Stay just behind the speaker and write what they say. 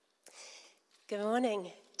Good morning.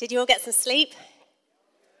 Did you all get some sleep?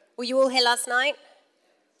 Were you all here last night?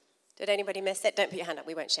 Did anybody miss it? Don't put your hand up,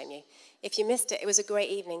 we won't shame you. If you missed it, it was a great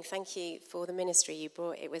evening. Thank you for the ministry you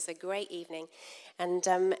brought. It was a great evening. And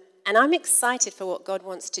I'm excited for what God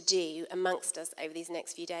wants to do amongst us over these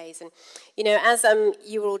next few days. And, you know, as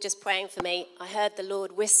you were all just praying for me, I heard the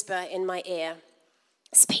Lord whisper in my ear,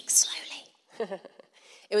 "Speak slowly."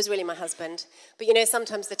 It was really my husband. But, you know,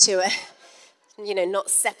 sometimes the two are, not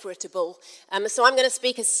separable. So I'm going to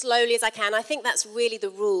speak as slowly as I can. I think that's really the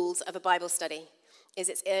rules of a Bible study, is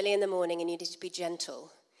it's early in the morning and you need to be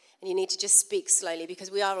gentle. And you need to just speak slowly because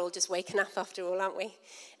we are all just waking up after all, aren't we?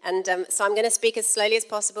 And so I'm going to speak as slowly as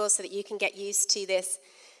possible so that you can get used to this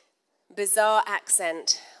bizarre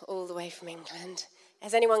accent all the way from England.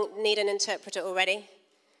 Does anyone need an interpreter already?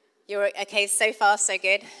 You're okay, so far, so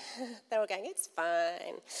good. They're all going, it's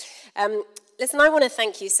fine. Listen, I want to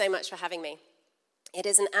thank you so much for having me. It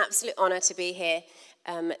is an absolute honor to be here,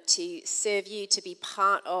 to serve you, to be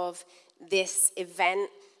part of this event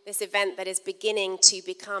that is beginning to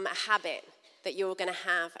become a habit that you're going to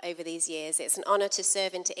have over these years. It's an honor to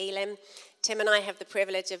serve into Elim. Tim and I have the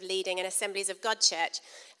privilege of leading an Assemblies of God church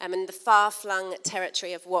in the far-flung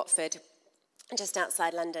territory of Watford, just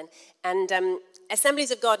outside London. And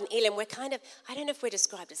Assemblies of God in Elim, we're kind of, I don't know if we're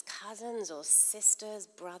described as cousins or sisters,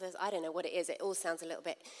 brothers, I don't know what it is. It all sounds a little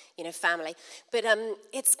bit, family. But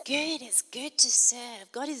it's good to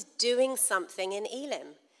serve. God is doing something in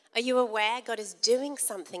Elim. Are you aware? God is doing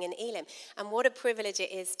something in Elim. And what a privilege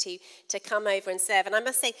it is to come over and serve. And I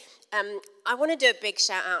must say, I want to do a big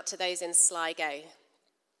shout out to those in Sligo.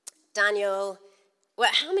 Daniel,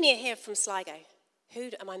 how many are here from Sligo? Who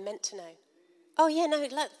am I meant to know? Oh, yeah, no,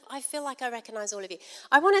 look, I feel like I recognise all of you.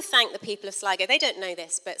 I want to thank the people of Sligo. They don't know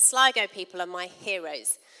this, but Sligo people are my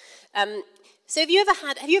heroes. So have you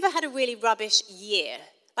ever had a really rubbish year?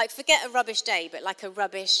 Like, forget a rubbish day, but like a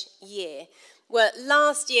rubbish year. Well,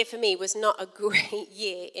 last year for me was not a great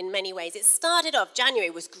year in many ways. It started off, January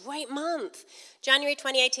was a great month. January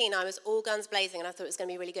 2018, I was all guns blazing, and I thought it was going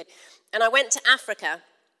to be really good. And I went to Africa,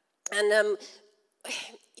 and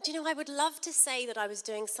I would love to say that I was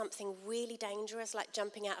doing something really dangerous, like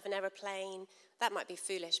jumping out of an aeroplane. That might be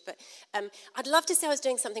foolish, but I'd love to say I was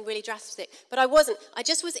doing something really drastic, but I wasn't. I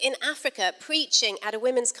just was in Africa preaching at a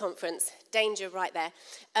women's conference, danger right there.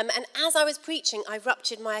 And as I was preaching, I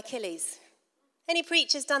ruptured my Achilles. Any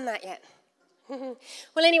preachers done that yet?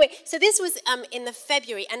 Well, anyway, so this was in the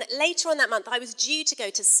February, and later on that month, I was due to go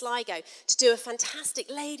to Sligo to do a fantastic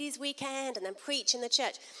ladies' weekend and then preach in the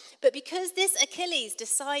church. But because this Achilles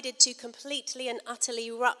decided to completely and utterly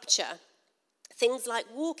rupture, things like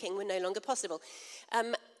walking were no longer possible.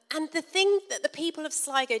 And the thing that the people of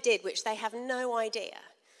Sligo did, which they have no idea,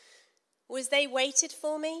 was they waited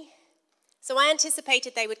for me. So I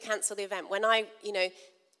anticipated they would cancel the event. When I,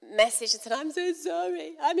 messaged and said, "I'm so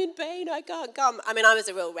sorry, I'm in pain, I can't come." I mean, I was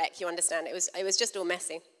a real wreck, you understand. It was just all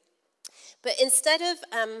messy. But instead of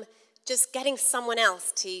just getting someone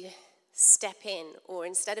else to step in, or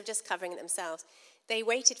instead of just covering it themselves, they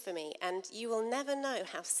waited for me. And you will never know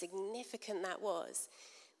how significant that was,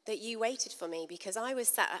 that you waited for me, because I was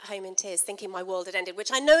sat at home in tears thinking my world had ended,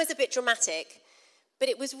 which I know is a bit dramatic, but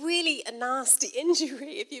it was really a nasty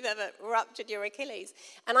injury if you've ever ruptured your Achilles.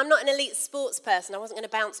 And I'm not an elite sports person. I wasn't going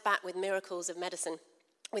to bounce back with miracles of medicine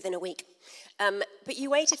within a week. But you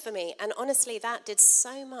waited for me. And honestly, that did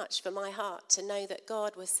so much for my heart to know that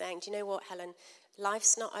God was saying, do you know what, Helen?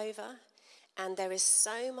 Life's not over. And there is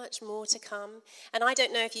so much more to come. And I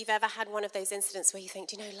don't know if you've ever had one of those incidents where you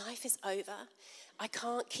think, life is over. I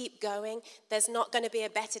can't keep going. There's not going to be a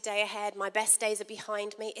better day ahead. My best days are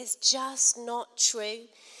behind me. It's just not true.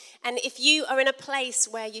 And if you are in a place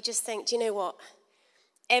where you just think, do you know what?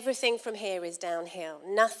 Everything from here is downhill.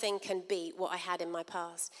 Nothing can beat what I had in my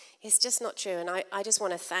past. It's just not true. And I just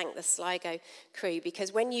want to thank the Sligo crew,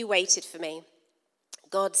 because when you waited for me,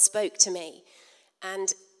 God spoke to me.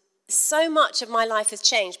 And so much of my life has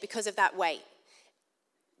changed because of that wait.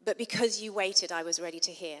 But because you waited, I was ready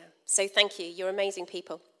to hear. So thank you. You're amazing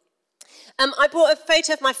people. I brought a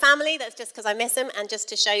photo of my family. That's just because I miss them, and just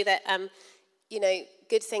to show that,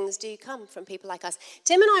 good things do come from people like us.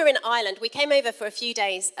 Tim and I are in Ireland. We came over for a few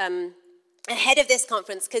days ahead of this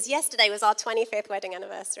conference, because yesterday was our 25th wedding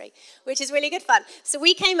anniversary, which is really good fun. So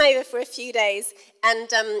we came over for a few days, and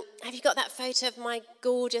have you got that photo of my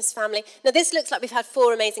gorgeous family? Now, this looks like we've had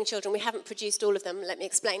 4 amazing children. We haven't produced all of them. Let me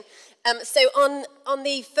explain. So on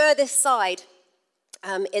the furthest side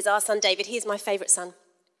is our son David. He's my favourite son.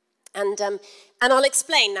 And I'll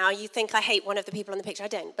explain now. You think I hate one of the people on the picture. I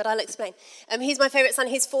don't, but I'll explain. He's my favourite son.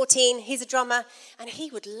 He's 14. He's a drummer, and he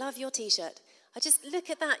would love your T-shirt. I just look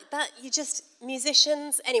at that. You just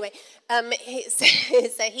musicians. Anyway, so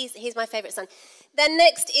he's my favourite son. Then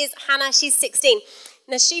next is Hannah. She's 16.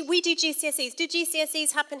 Now we do GCSEs. Do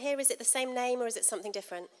GCSEs happen here? Is it the same name or is it something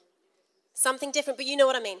different? Something different, but you know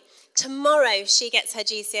what I mean. Tomorrow she gets her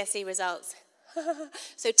GCSE results.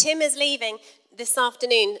 So Tim is leaving this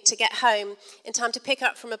afternoon to get home in time to pick her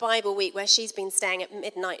up from a Bible week where she's been staying at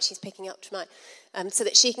midnight. She's picking up tonight so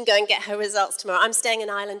that she can go and get her results tomorrow. I'm staying in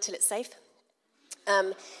Ireland till it's safe.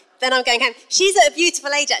 Then I'm going home. She's at a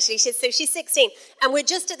beautiful age, actually. She's 16. And we're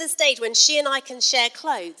just at the stage when she and I can share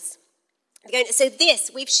clothes. So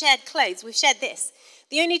we've shared clothes. We've shared this.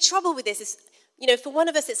 The only trouble with this is, for one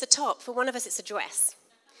of us it's a top. For one of us it's a dress.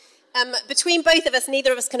 Between both of us,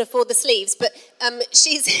 neither of us can afford the sleeves. But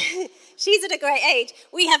she's at a great age.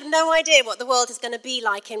 We have no idea what the world is going to be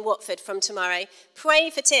like in Watford from tomorrow. Pray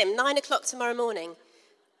for Tim, 9 o'clock tomorrow morning.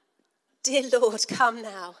 Dear Lord, come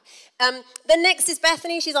now. Then next is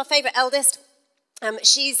Bethany. She's our favourite eldest.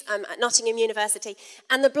 She's at Nottingham University.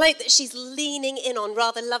 And the bloke that she's leaning in on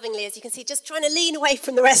rather lovingly, as you can see, just trying to lean away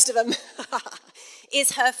from the rest of them,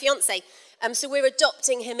 is her fiancé. So we're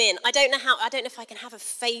adopting him in. I don't know if I can have a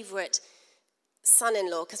favourite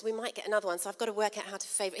son-in-law, because we might get another one, so I've got to work out how to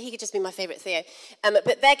favourite. He could just be my favourite Theo.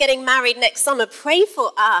 But they're getting married next summer. Pray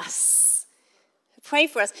for us. Pray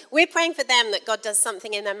for us. We're praying for them that God does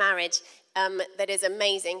something in their marriage that is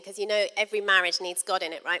amazing, because every marriage needs God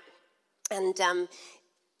in it, right? And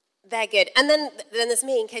they're good. And then there's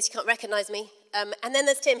me, in case you can't recognise me. And then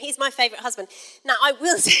there's Tim. He's my favourite husband. Now, I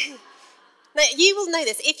will say, now you will know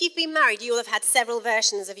this. If you've been married, you will have had several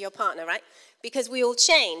versions of your partner, right? Because we all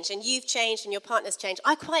change, and you've changed, and your partner's changed.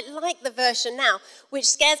 I quite like the version now, which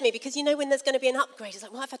scares me, because when there's going to be an upgrade, it's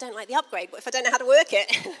like, what if I don't like the upgrade? What if I don't know how to work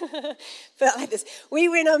it? But like this, we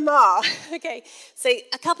were in Oman. Okay, so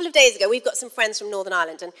a couple of days ago, we've got some friends from Northern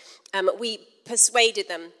Ireland, and we persuaded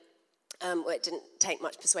them. Well, it didn't take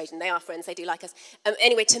much persuasion. They are friends. They do like us.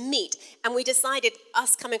 Anyway, to meet, and we decided,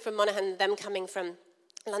 us coming from Monaghan, them coming from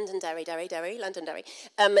Londonderry,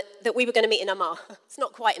 that we were going to meet in Armagh. It's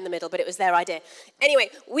not quite in the middle, but it was their idea.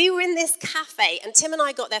 Anyway, we were in this cafe, and Tim and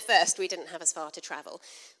I got there first. We didn't have as far to travel.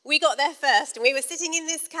 We got there first, and we were sitting in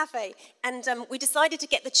this cafe, and we decided to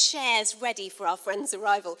get the chairs ready for our friend's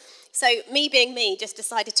arrival. So me being me, just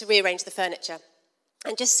decided to rearrange the furniture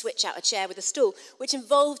and just switch out a chair with a stool, which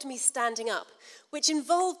involved me standing up, which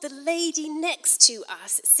involved the lady next to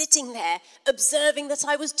us sitting there, observing that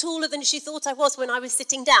I was taller than she thought I was when I was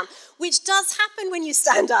sitting down, which does happen when you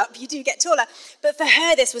stand up. You do get taller. But for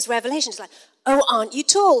her, this was revelation. She's like, oh, aren't you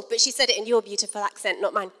tall? But she said it in your beautiful accent,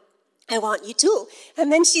 not mine. Oh, aren't you tall?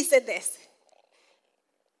 And then she said this.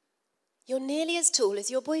 You're nearly as tall as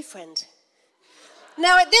your boyfriend.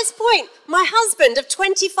 Now, at this point, my husband of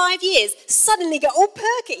 25 years suddenly got all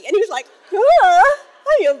perky, and he was like,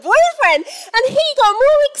 I'm your boyfriend. And he got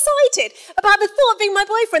more excited about the thought of being my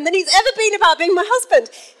boyfriend than he's ever been about being my husband.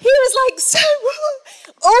 He was like, so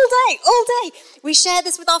all day. We shared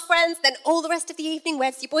this with our friends, then all the rest of the evening,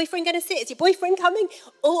 where's your boyfriend going to sit? Is your boyfriend coming?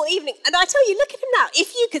 All evening. And I tell you, look at him now.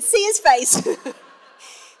 If you could see his face,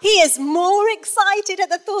 he is more excited at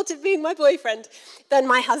the thought of being my boyfriend than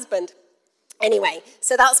my husband. Anyway,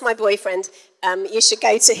 so that's my boyfriend. You should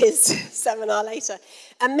go to his seminar later.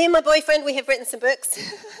 And me and my boyfriend, we have written some books.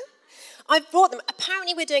 I've brought them.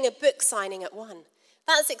 Apparently we're doing a book signing at 1.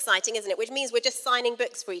 That's exciting, isn't it? Which means we're just signing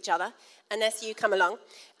books for each other, unless you come along.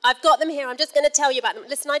 I've got them here. I'm just going to tell you about them.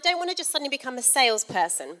 Listen, I don't want to just suddenly become a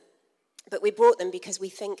salesperson, but we brought them because we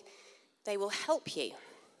think they will help you.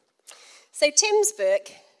 So Tim's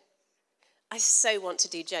book, I so want to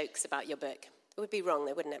do jokes about your book. It would be wrong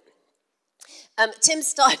though, wouldn't it? Tim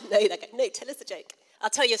started, no, tell us a joke. I'll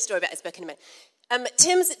tell you a story about his book in a minute.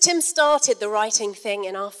 Tim started the writing thing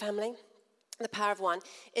in our family, The Power of One.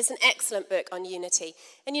 It's an excellent book on unity.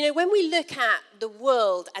 And when we look at the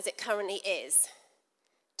world as it currently is,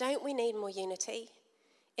 don't we need more unity?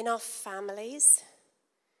 In our families,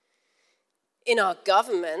 in our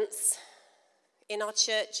governments, in our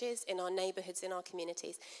churches, in our neighborhoods, in our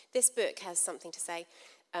communities. This book has something to say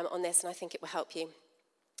on this, and I think it will help you.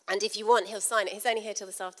 And if you want, he'll sign it. He's only here till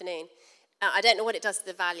this afternoon. I don't know what it does to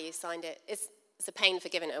the value, signed it. It's a pain for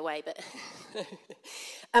giving it away, but...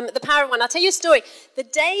 The Power of One. I'll tell you a story. The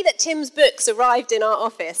day that Tim's books arrived in our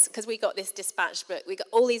office, because we got this dispatch book, we got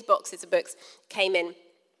all these boxes of books came in.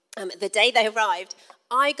 The day they arrived,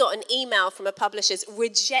 I got an email from a publisher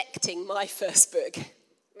rejecting my first book.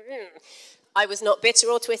 I was not bitter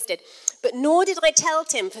or twisted. But nor did I tell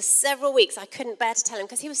Tim for several weeks. I couldn't bear to tell him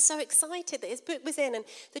because he was so excited that his book was in. And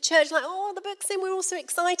the church like, oh, the book's in. We're all so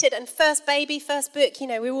excited. And first baby, first book, we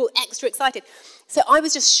were all extra excited. So I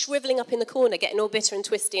was just shriveling up in the corner, getting all bitter and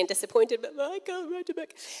twisty and disappointed. But I can't write a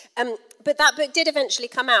book. But that book did eventually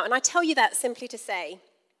come out. And I tell you that simply to say,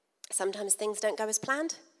 sometimes things don't go as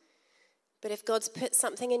planned. But if God's put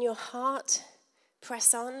something in your heart,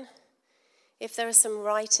 press on. If there are some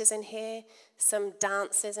writers in here, some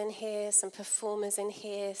dancers in here, some performers in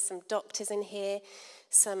here, some doctors in here,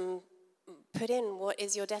 put in what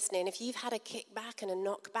is your destiny. And if you've had a kickback and a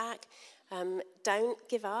knockback, don't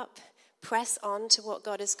give up. Press on to what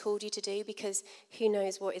God has called you to do, because who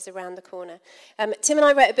knows what is around the corner. Tim and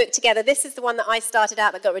I wrote a book together. This is the one that I started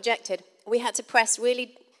out that got rejected. We had to press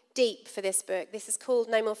really deep for this book. This is called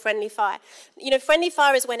No More Friendly Fire. Friendly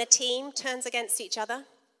fire is when a team turns against each other.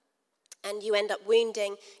 And you end up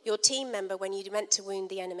wounding your team member when you meant to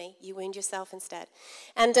wound the enemy. You wound yourself instead.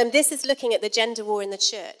 And this is looking at the gender war in the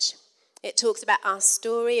church. It talks about our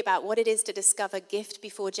story, about what it is to discover gift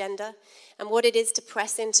before gender, and what it is to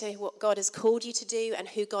press into what God has called you to do and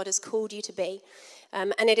who God has called you to be.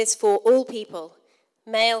 And it is for all people,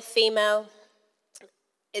 male, female.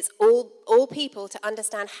 It's all people to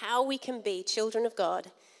understand how we can be children of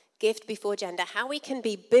God, gift before gender, how we can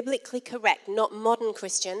be biblically correct, not modern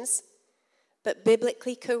Christians, but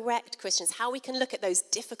biblically correct Christians, how we can look at those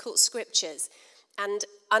difficult scriptures and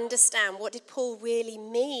understand what did Paul really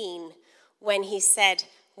mean when he said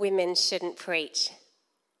women shouldn't preach.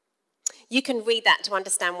 You can read that to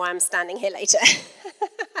understand why I'm standing here later.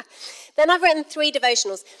 Then I've written 3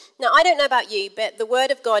 devotionals. Now, I don't know about you, but the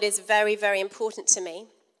Word of God is very, very important to me.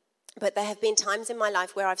 But there have been times in my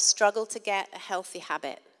life where I've struggled to get a healthy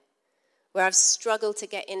habit, where I've struggled to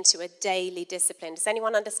get into a daily discipline. Does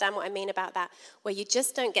anyone understand what I mean about that? Where you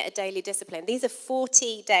just don't get a daily discipline. These are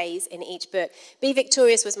 40 days in each book. Be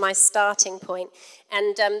Victorious was my starting point.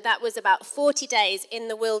 And that was about 40 days in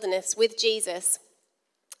the wilderness with Jesus,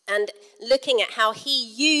 and looking at how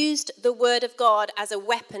he used the Word of God as a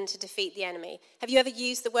weapon to defeat the enemy. Have you ever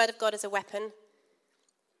used the Word of God as a weapon?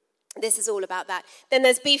 This is all about that. Then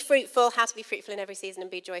there's Be Fruitful, how to be fruitful in every season and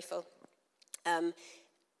be joyful.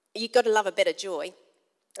 You've got to love a bit of joy.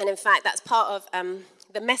 And in fact, that's part of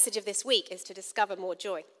the message of this week, is to discover more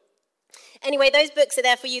joy. Anyway, those books are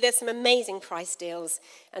there for you. There's some amazing price deals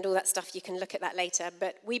and all that stuff. You can look at that later.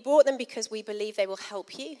 But we bought them because we believe they will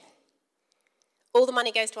help you. All the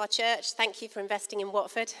money goes to our church. Thank you for investing in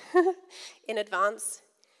Watford in advance.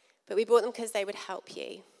 But we bought them because they would help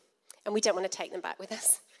you. And we don't want to take them back with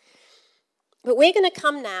us. But we're going to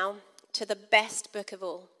come now to the best book of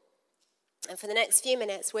all. And for the next few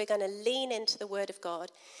minutes, we're going to lean into the Word of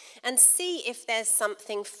God and see if there's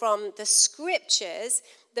something from the Scriptures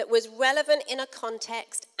that was relevant in a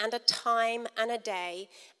context and a time and a day,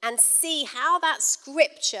 and see how that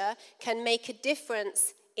Scripture can make a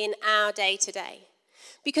difference in our day to day.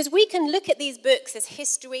 Because we can look at these books as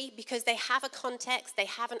history because they have a context, they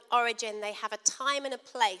have an origin, they have a time and a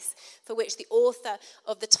place for which the author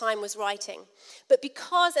of the time was writing. But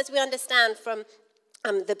because, as we understand from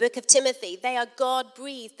the book of Timothy, they are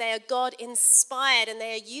God-breathed, they are God-inspired, and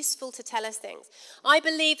they are useful to tell us things. I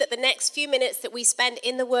believe that the next few minutes that we spend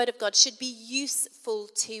in the Word of God should be useful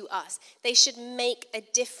to us. They should make a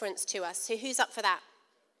difference to us. So who's up for that?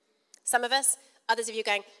 Some of us, others of you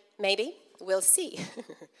going, maybe, we'll see.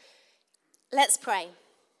 Let's pray.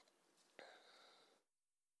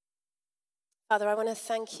 Father, I want to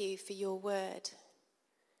thank you for your Word.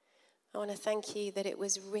 I want to thank you that it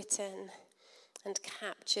was written and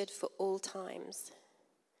captured for all times.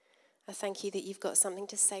 I thank you that you've got something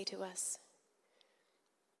to say to us.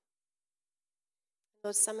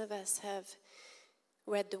 Lord, some of us have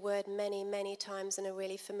read the Word many, many times and are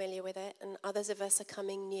really familiar with it, and others of us are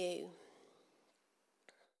coming new.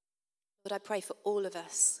 Lord, I pray for all of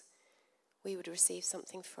us, we would receive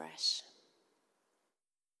something fresh.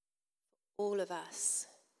 All of us,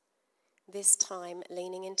 this time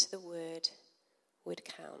leaning into the Word would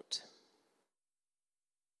count.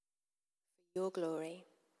 For your glory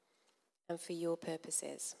and for your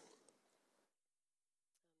purposes.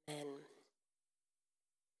 Amen.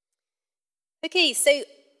 Okay, so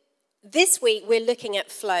this week we're looking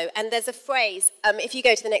at flow, and there's a phrase, if you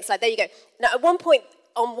go to the next slide, there you go. Now, at one point,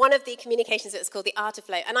 on one of the communications that's called The Art of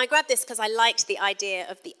Flow. And I grabbed this because I liked the idea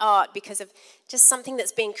of the art because of just something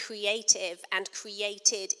that's being creative and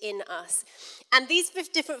created in us. And these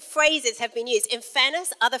different phrases have been used. In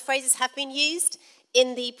fairness, other phrases have been used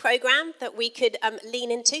in the program that we could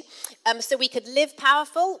lean into. So we could live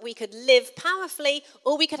powerful, we could live powerfully,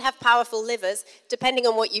 or we could have powerful livers, depending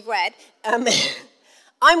on what you've read. I'm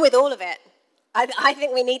with all of it. I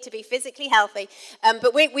think we need to be physically healthy,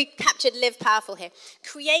 but we captured live powerful here.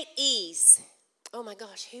 Create ease. Oh my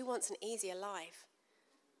gosh, who wants an easier life?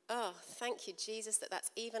 Oh, thank you, Jesus, that's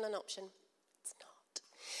even an option. It's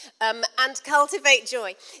not. And cultivate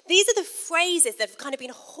joy. These are the phrases that have kind of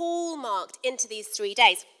been hallmarked into these 3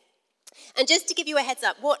 days. And just to give you a heads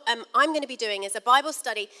up, what I'm going to be doing is a Bible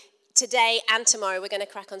study today and tomorrow. We're going to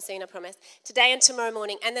crack on soon, I promise. Today and tomorrow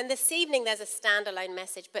morning. And then this evening there's a standalone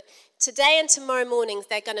message. But today and tomorrow mornings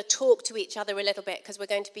they're going to talk to each other a little bit because we're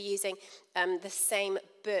going to be using the same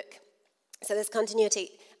book. So there's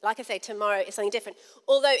continuity. Like I say, tomorrow is something different.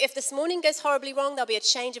 Although if this morning goes horribly wrong, there'll be a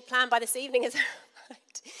change of plan by this evening. Is that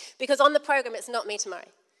right? Because on the program it's not me tomorrow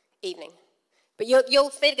evening. But you'll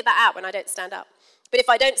figure that out when I don't stand up. But if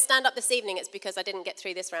I don't stand up this evening, it's because I didn't get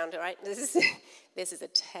through this round, all right? This is a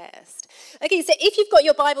test. Okay, so if you've got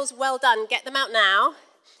your Bibles, well done. Get them out now.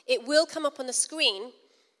 It will come up on the screen.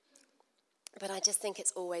 But I just think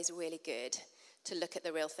it's always really good to look at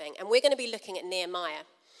the real thing. And we're going to be looking at Nehemiah.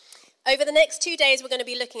 Over the next 2 days, we're going to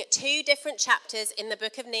be looking at 2 different chapters in the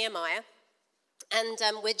book of Nehemiah. And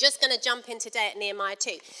we're just going to jump in today at Nehemiah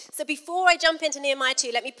 2. So before I jump into Nehemiah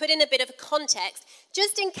 2, let me put in a bit of a context,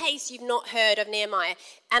 just in case you've not heard of Nehemiah.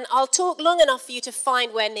 And I'll talk long enough for you to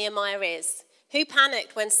find where Nehemiah is. Who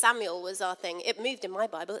panicked when Samuel was our thing? It moved in my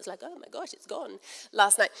Bible. It's like, oh my gosh, it's gone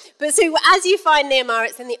last night. But so as you find Nehemiah,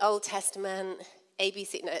 it's in the Old Testament,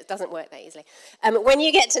 ABC. No, it doesn't work that easily. When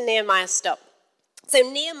you get to Nehemiah, stop. So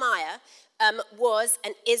Nehemiah was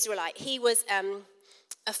an Israelite. He was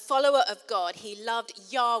a follower of God. He loved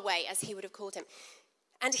Yahweh, as he would have called him.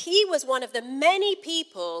 And he was one of the many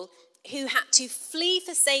people who had to flee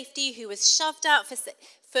for safety, who was shoved out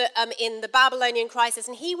in the Babylonian crisis,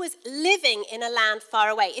 and he was living in a land far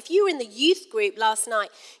away. If you were in the youth group last night,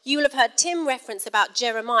 you will have heard Tim reference about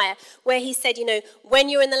Jeremiah, where he said, when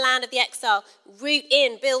you're in the land of the exile, root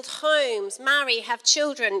in, build homes, marry, have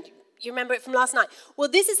children. You remember it from last night? Well,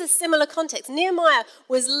 this is a similar context. Nehemiah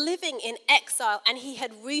was living in exile, and he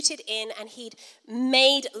had rooted in, and he'd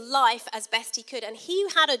made life as best he could. And he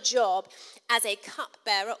had a job as a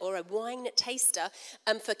cupbearer or a wine taster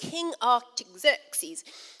for King Artaxerxes,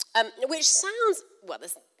 which sounds, well,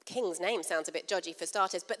 the king's name sounds a bit dodgy for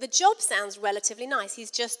starters, but the job sounds relatively nice. He's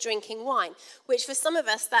just drinking wine, which for some of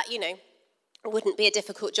us, that, wouldn't be a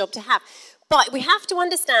difficult job to have. But we have to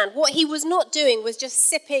understand what he was not doing was just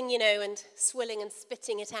sipping, and swilling and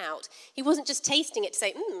spitting it out. He wasn't just tasting it to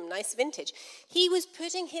say, nice vintage. He was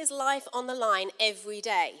putting his life on the line every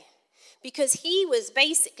day because he was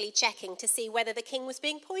basically checking to see whether the king was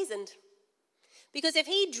being poisoned. Because if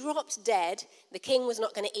he dropped dead, the king was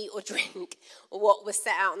not going to eat or drink what was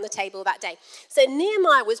set out on the table that day. So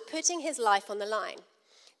Nehemiah was putting his life on the line.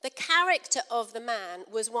 The character of the man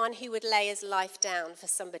was one who would lay his life down for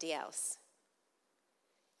somebody else.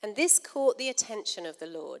 And this caught the attention of the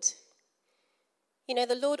Lord.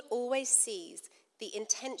 The Lord always sees the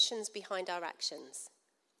intentions behind our actions.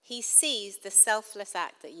 He sees the selfless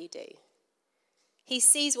act that you do. He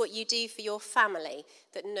sees what you do for your family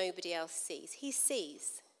that nobody else sees. He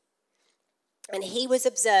sees. And he was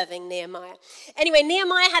observing Nehemiah. Anyway,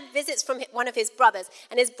 Nehemiah had visits from one of his brothers,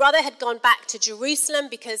 and his brother had gone back to Jerusalem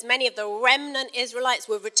because many of the remnant Israelites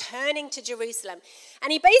were returning to Jerusalem.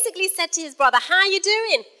 And he basically said to his brother, how are you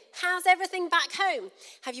doing? How's everything back home?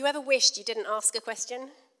 Have you ever wished you didn't ask a question?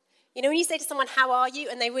 When you say to someone, how are you?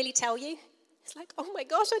 And they really tell you, it's like, oh my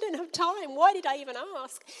gosh, I don't have time. Why did I even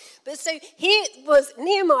ask? But so here was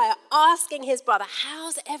Nehemiah asking his brother,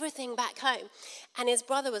 how's everything back home? And his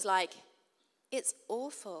brother was like, it's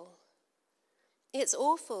awful. It's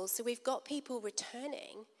awful. So we've got people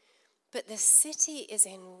returning, but the city is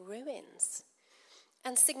in ruins.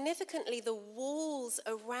 And significantly, the walls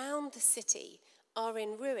around the city are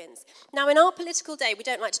in ruins. Now, in our political day, we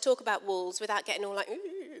don't like to talk about walls without getting all like,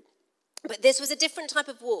 ooh. But this was a different type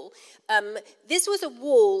of wall. This was a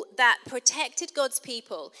wall that protected God's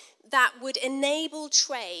people, that would enable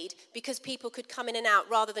trade because people could come in and out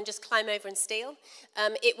rather than just climb over and steal.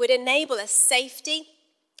 It would enable a safety,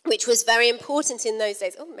 which was very important in those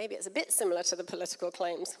days. Oh, maybe it's a bit similar to the political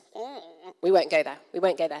claims. We won't go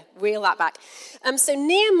there. Reel that back. So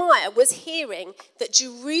Nehemiah was hearing that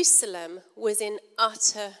Jerusalem was in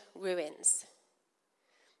utter ruins.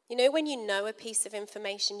 You know, when you know a piece of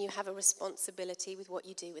information, you have a responsibility with what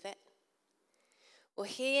you do with it. Well,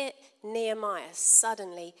 here Nehemiah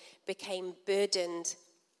suddenly became burdened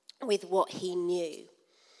with what he knew.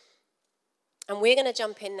 And we're going to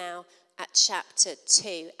jump in now at chapter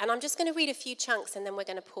 2. And I'm just going to read a few chunks and then we're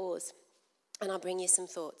going to pause. And I'll bring you some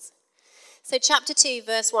thoughts. So chapter 2,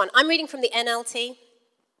 verse 1. I'm reading from the NLT.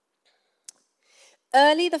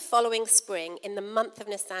 Early the following spring, in the month of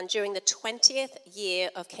Nisan, during the 20th year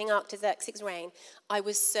of King Artaxerxes' reign, I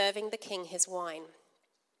was serving the king his wine.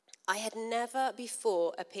 I had never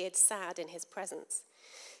before appeared sad in his presence.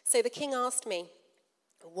 So the king asked me,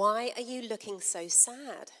 "Why are you looking so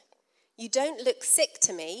sad? You don't look sick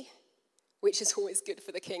to me," which is always good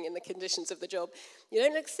for the king in the conditions of the job. "You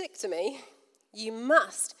don't look sick to me. You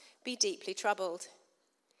must be deeply troubled."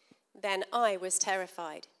 Then I was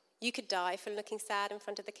terrified. You could die for looking sad in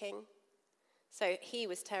front of the king. So he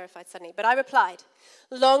was terrified suddenly. But I replied,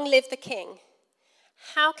 "Long live the king.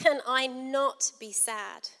 How can I not be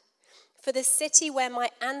sad? For the city where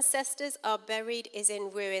my ancestors are buried is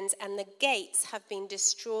in ruins, and the gates have been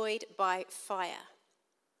destroyed by fire."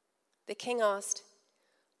 The king asked,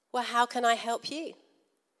 "Well, how can I help you?"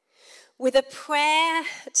 With a prayer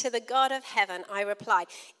to the God of heaven, I replied,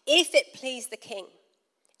 "If it please the king,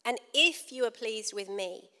 and if you are pleased with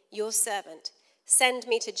me, your servant, send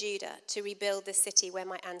me to Judah to rebuild the city where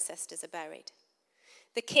my ancestors are buried."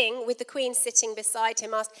 The king, with the queen sitting beside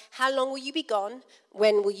him, asked, "How long will you be gone?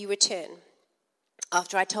 When will you return?"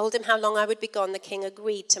 After I told him how long I would be gone, the king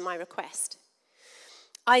agreed to my request.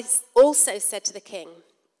 I also said to the king,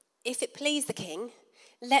 "If it please the king,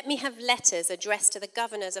 let me have letters addressed to the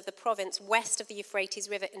governors of the province west of the Euphrates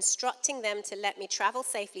River, instructing them to let me travel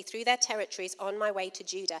safely through their territories on my way to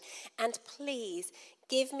Judah. And please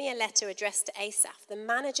give me a letter addressed to Asaph, the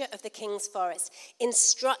manager of the king's forest,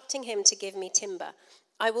 instructing him to give me timber.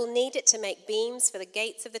 I will need it to make beams for the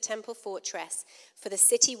gates of the temple fortress, for the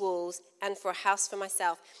city walls, and for a house for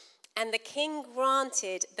myself." And the king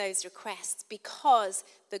granted those requests because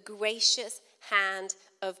the gracious hand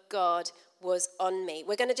of God was on me.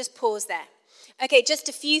 We're going to just pause there. Okay, just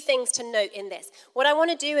a few things to note in this. What I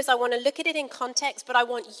want to do is I want to look at it in context, but I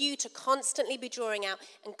want you to constantly be drawing out,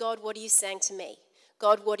 and God, what are you saying to me?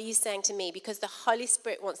 God, what are you saying to me? Because the Holy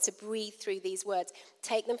Spirit wants to breathe through these words,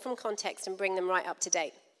 take them from context and bring them right up to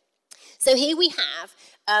date. So here we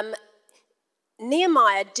have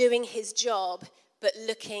Nehemiah doing his job, but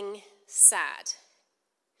looking sad.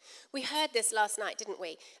 We heard this last night, didn't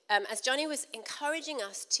we? As Johnny was encouraging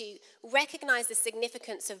us to recognize the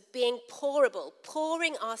significance of being pourable,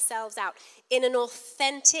 pouring ourselves out in an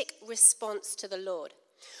authentic response to the Lord.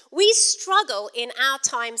 We struggle in our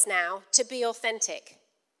times now to be authentic.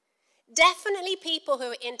 Definitely people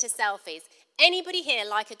who are into selfies. Anybody here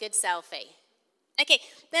like a good selfie? Okay,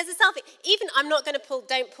 there's a selfie. Even, I'm not going to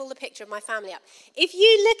don't pull the picture of my family up. If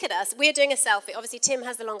you look at us, we're doing a selfie. Obviously, Tim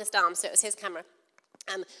has the longest arm, so it was his camera.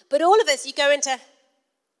 But all of us, you go into...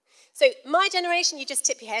 So my generation, you just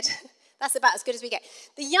tip your head. That's about as good as we get.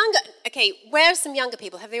 The younger... Okay, where are some younger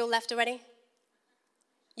people? Have they all left already?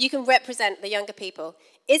 You can represent the younger people.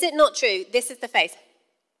 Is it not true? This is the face.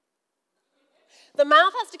 The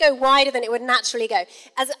mouth has to go wider than it would naturally go,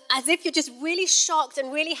 as if you're just really shocked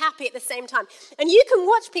and really happy at the same time. And you can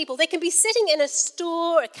watch people. They can be sitting in a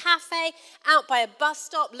store, a cafe, out by a bus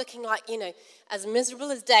stop, looking like, as miserable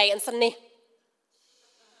as day, and suddenly...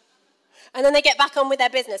 And then they get back on with their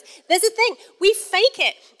business. There's a thing. We fake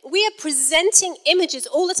it. We are presenting images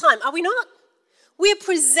all the time, are we not? We are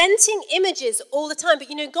presenting images all the time, but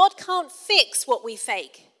God can't fix what we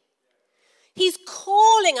fake. He's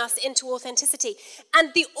calling us into authenticity.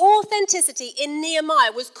 And the authenticity in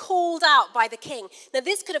Nehemiah was called out by the king. Now,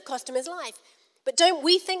 this could have cost him his life. But don't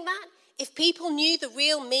we think that? If people knew the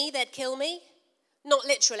real me, they'd kill me? Not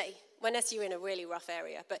literally, unless you're in a really rough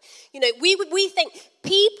area. But, we think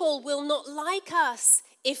people will not like us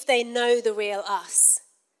if they know the real us.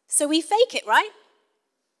 So we fake it, right?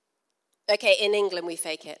 Okay, in England we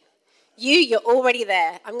fake it. You're already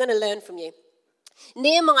there. I'm going to learn from you.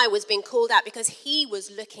 Nehemiah was being called out because he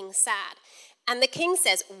was looking sad. And the king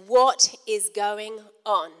says, "What is going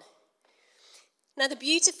on?" Now, the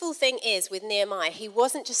beautiful thing is with Nehemiah, he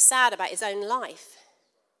wasn't just sad about his own life.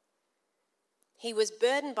 He was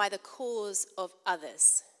burdened by the cause of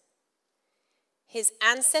others. His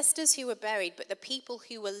ancestors who were buried, but the people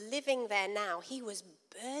who were living there now, he was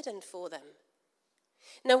burdened for them.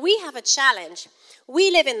 Now, we have a challenge.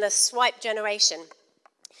 We live in the swipe generation.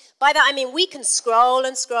 By that, I mean we can scroll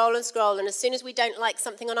and scroll and scroll, and as soon as we don't like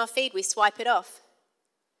something on our feed, we swipe it off.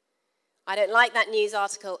 I don't like that news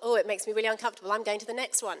article. Oh, it makes me really uncomfortable. I'm going to the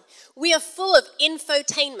next one. We are full of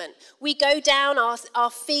infotainment. We go down our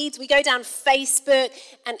feeds. We go down Facebook.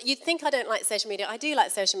 And you'd think I don't like social media. I do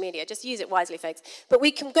like social media. Just use it wisely, folks. But we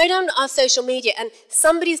can go down our social media and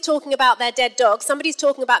somebody's talking about their dead dog. Somebody's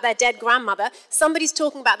talking about their dead grandmother. Somebody's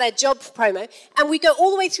talking about their job promo. And we go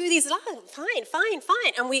all the way through these, oh, fine.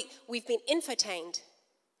 And we've been infotained.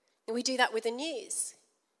 And we do that with the news.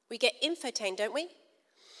 We get infotained, don't we?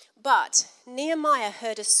 But Nehemiah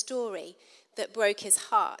heard a story that broke his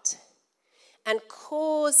heart and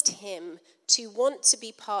caused him to want to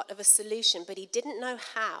be part of a solution, but he didn't know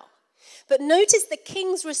how. But notice the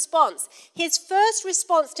king's response. His first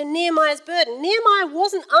response to Nehemiah's burden. Nehemiah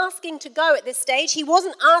wasn't asking to go at this stage. He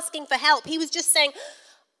wasn't asking for help. He was just saying,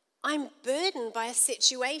 I'm burdened by a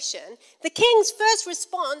situation. The king's first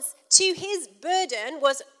response to his burden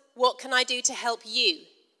was, what can I do to help you?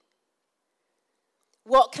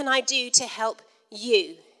 What can I do to help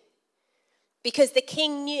you? Because the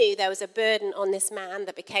king knew there was a burden on this man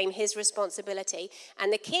that became his responsibility,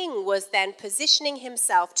 and the king was then positioning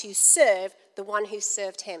himself to serve the one who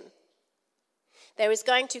served him. There is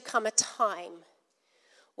going to come a time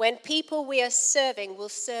when people we are serving will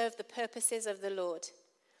serve the purposes of the Lord.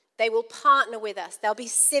 They will partner with us. There'll be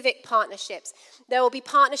civic partnerships. There will be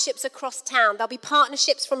partnerships across town. There'll be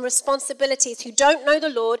partnerships from responsibilities who don't know the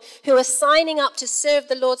Lord, who are signing up to serve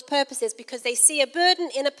the Lord's purposes because they see a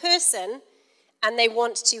burden in a person and they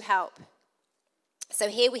want to help. So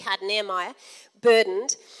here we had Nehemiah,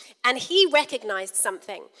 burdened, and he recognized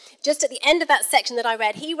something. Just at the end of that section that I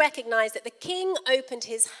read, he recognized that the king opened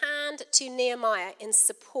his hand to Nehemiah in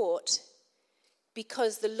support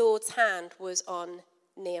because the Lord's hand was on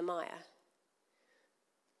Nehemiah.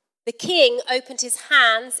 The king opened his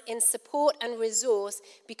hands in support and resource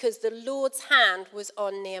because the Lord's hand was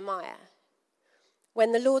on Nehemiah.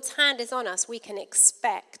 When the Lord's hand is on us, we can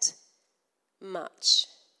expect much.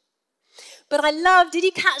 But I love, did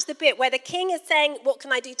you catch the bit where the king is saying, what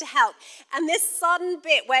can I do to help? And this sudden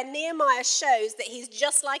bit where Nehemiah shows that he's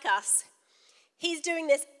just like us. He's doing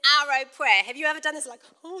this arrow prayer. Have you ever done this? Like,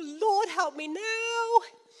 oh, Lord, help me now.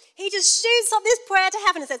 He just shoots up this prayer to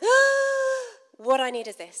heaven and says, what I need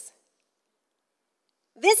is this.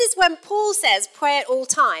 This is when Paul says pray at all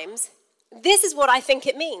times. This is what I think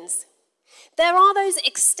it means. There are those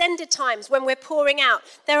extended times when we're pouring out.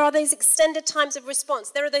 There are those extended times of response.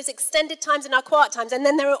 There are those extended times in our quiet times. And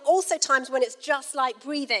then there are also times when it's just like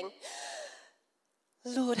breathing.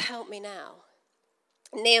 Lord, help me now.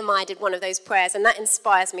 Nehemiah did one of those prayers, and that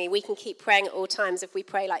inspires me. We can keep praying at all times if we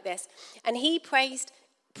pray like this. And he pressed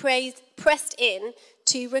in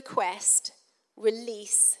to request,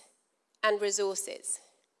 release, and resources.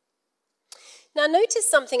 Now notice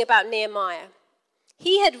something about Nehemiah.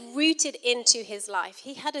 He had rooted into his life.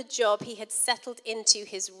 He had a job. He had settled into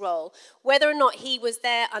his role. Whether or not he was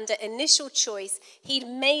there under initial choice, he'd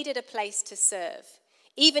made it a place to serve.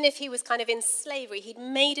 Even if he was kind of in slavery, he'd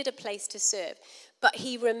made it a place to serve. But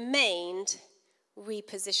he remained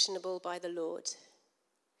repositionable by the Lord.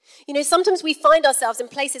 You know, sometimes we find ourselves in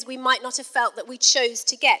places we might not have felt that we chose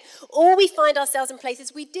to get. Or we find ourselves in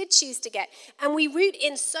places we did choose to get. And we root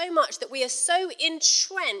in so much that we are so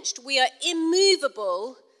entrenched, we are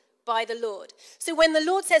immovable by the Lord. So when the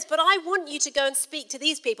Lord says, but I want you to go and speak to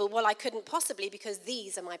these people, well, I couldn't possibly because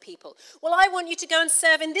these are my people. Well, I want you to go and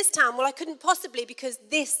serve in this town. Well, I couldn't possibly because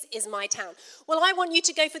this is my town. Well, I want you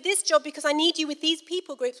to go for this job because I need you with these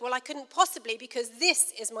people groups. Well, I couldn't possibly because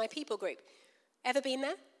this is my people group. Ever been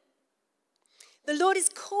there? The Lord is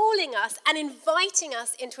calling us and inviting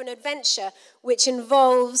us into an adventure which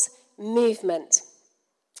involves movement.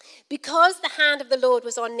 Because the hand of the Lord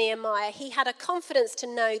was on Nehemiah, he had a confidence to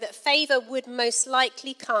know that favor would most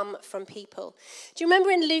likely come from people. Do you remember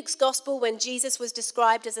in Luke's gospel when Jesus was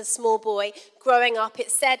described as a small boy growing up? It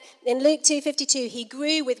said in Luke 2:52, he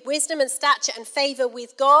grew with wisdom and stature and favor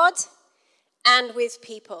with God and with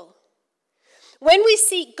people. When we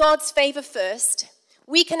seek God's favor first,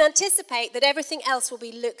 we can anticipate that everything else will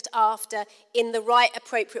be looked after in the right,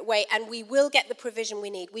 appropriate way, and we will get the provision we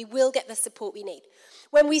need. We will get the support we need.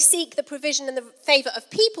 When we seek the provision and the favor of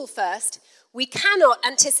people first, we cannot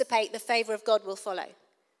anticipate the favor of God will follow,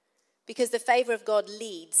 because the favor of God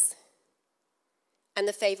leads, and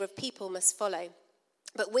the favor of people must follow.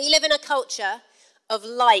 But we live in a culture of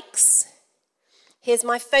likes. Here's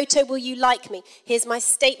my photo, will you like me? Here's my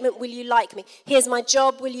statement, will you like me? Here's my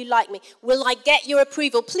job, will you like me? Will I get your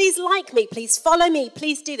approval? Please like me, please follow me,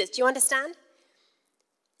 please do this. Do you understand?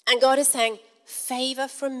 And God is saying, favor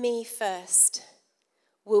from me first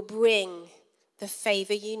will bring the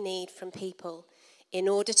favor you need from people in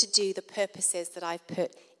order to do the purposes that I've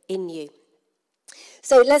put in you.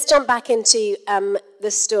 So let's jump back into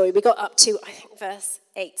the story. We got up to, I think, verse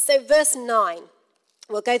 8. So verse 9.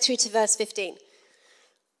 We'll go through to verse 15.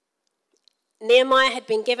 Nehemiah had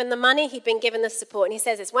been given the money, he'd been given the support, and he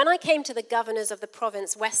says this, when I came to the governors of the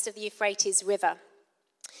province west of the Euphrates River,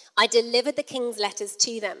 I delivered the king's letters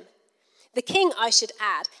to them. The king, I should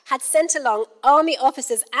add, had sent along army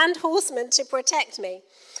officers and horsemen to protect me.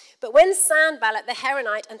 But when Sanballat the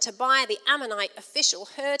Horonite and Tobiah the Ammonite official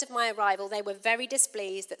heard of my arrival, they were very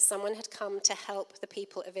displeased that someone had come to help the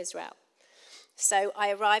people of Israel. So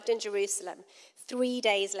I arrived in Jerusalem 3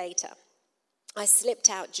 days later. I slipped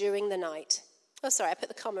out during the night. Oh, sorry, I put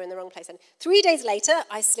the comma in the wrong place. 3 days later,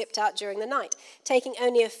 I slipped out during the night, taking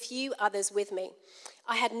only a few others with me.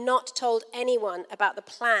 I had not told anyone about the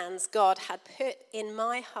plans God had put in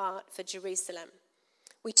my heart for Jerusalem.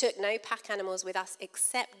 We took no pack animals with us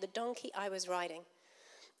except the donkey I was riding.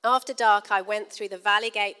 After dark, I went through the valley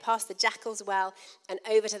gate, past the jackal's well, and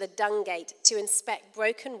over to the dung gate to inspect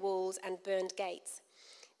broken walls and burned gates.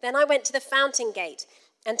 Then I went to the fountain gate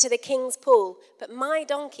and to the king's pool, but my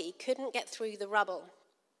donkey couldn't get through the rubble.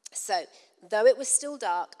 So, though it was still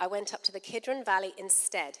dark, I went up to the Kidron Valley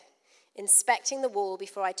instead, inspecting the wall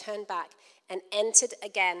before I turned back and entered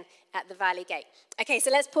again at the valley gate. Okay,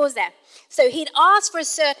 so let's pause there. So he'd asked for a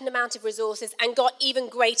certain amount of resources and got even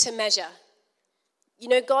greater measure. You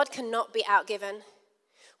know, God cannot be outgiven.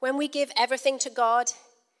 When we give everything to God,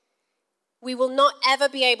 we will not ever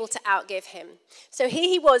be able to outgive him. So here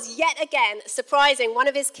he was yet again surprising one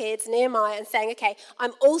of his kids, Nehemiah, and saying, okay,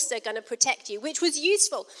 I'm also going to protect you, which was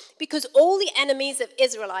useful because all the enemies of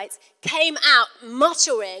Israelites came out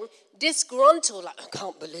muttering, disgruntled, like, I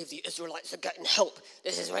can't believe the Israelites are getting help.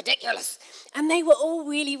 This is ridiculous. And they were all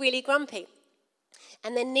really, really grumpy.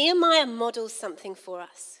 And then Nehemiah models something for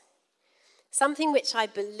us, something which I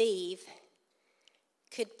believe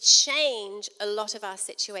could change a lot of our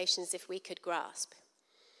situations if we could grasp.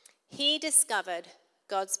 He discovered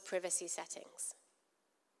God's privacy settings.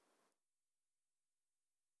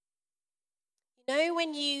 You know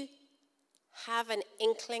when you have an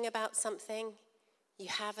inkling about something, you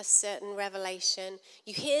have a certain revelation,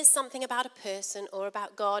 you hear something about a person or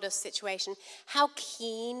about God or situation, how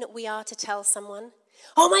keen we are to tell someone,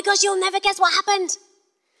 oh my gosh, you'll never guess what happened.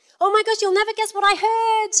 Oh my gosh, you'll never guess what I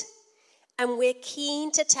heard. And we're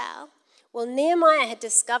keen to tell. Well, Nehemiah had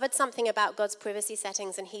discovered something about God's privacy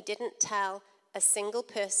settings, and he didn't tell a single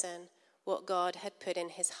person what God had put in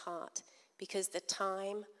his heart because the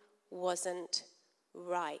time wasn't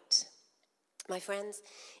right. My friends,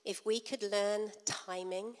 if we could learn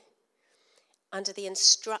timing under the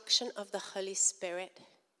instruction of the Holy Spirit,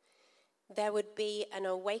 there would be an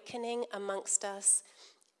awakening amongst us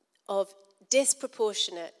of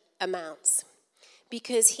disproportionate amounts.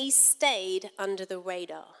 Because he stayed under the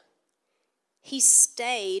radar. He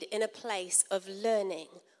stayed in a place of learning,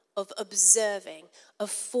 of observing, of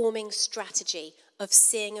forming strategy, of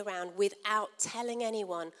seeing around without telling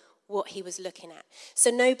anyone what he was looking at.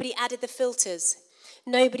 So nobody added the filters.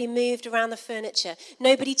 Nobody moved around the furniture.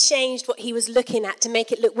 Nobody changed what he was looking at to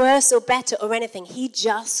make it look worse or better or anything. He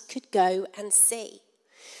just could go and see.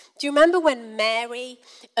 Do you remember when Mary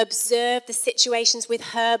observed the situations with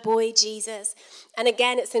her boy Jesus? And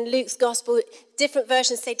again, it's in Luke's gospel. Different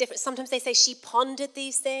versions say different. Sometimes they say she pondered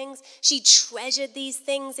these things. She treasured these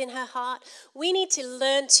things in her heart. We need to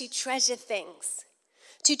learn to treasure things,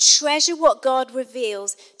 to treasure what God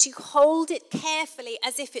reveals, to hold it carefully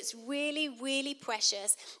as if it's really, really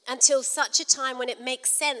precious until such a time when it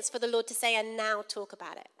makes sense for the Lord to say, and now talk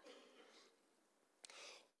about it.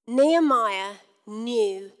 Nehemiah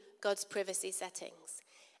knew God's privacy settings,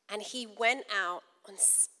 and he went out on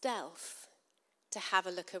stealth to have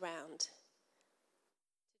a look around.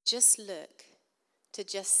 Just look, to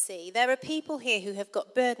just see. There are people here who have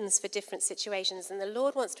got burdens for different situations, and the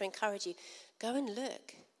Lord wants to encourage you. Go and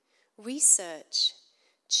look, research,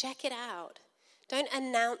 check it out. Don't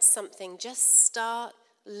announce something, just start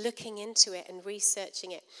looking into it and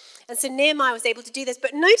researching it. And so Nehemiah was able to do this.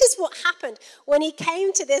 But notice what happened when he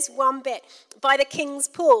came to this one bit by the king's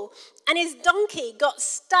pool, and his donkey got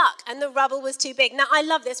stuck and the rubble was too big. Now, I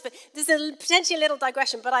love this, but this is potentially a little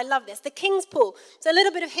digression, but I love this. The king's pool. So a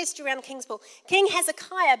little bit of history around the king's pool. King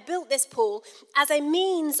Hezekiah built this pool as a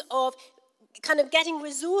means of kind of getting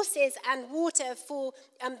resources and water for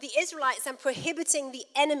the Israelites and prohibiting the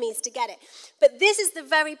enemies to get it. But this is the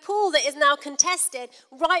very pool that is now contested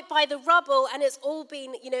right by the rubble, and it's all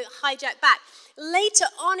been, hijacked back. Later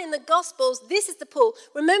on in the Gospels, this is the pool.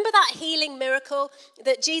 Remember that healing miracle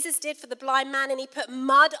that Jesus did for the blind man, and he put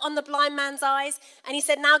mud on the blind man's eyes, and he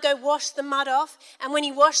said, now go wash the mud off. And when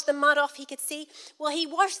he washed the mud off, he could see. Well, he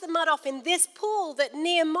washed the mud off in this pool that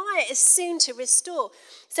Nehemiah is soon to restore.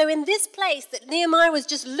 So in this place that Nehemiah was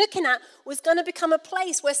just looking at was going to become a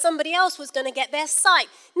place where somebody else was going to get their sight.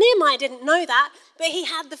 Nehemiah didn't know that, but he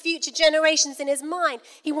had the future generations in his mind.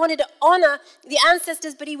 He wanted to honor the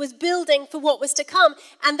ancestors, but he was building for what was to come.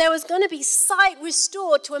 And there was going to be sight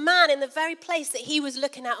restored to a man in the very place that he was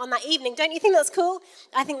looking at on that evening. Don't you think that's cool?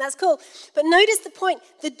 I think that's cool. But notice the point.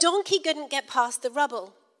 The donkey couldn't get past the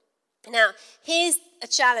rubble. Now, here's a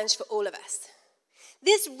challenge for all of us.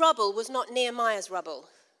 This rubble was not Nehemiah's rubble.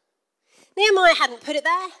 Nehemiah hadn't put it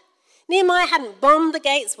there. Nehemiah hadn't bombed the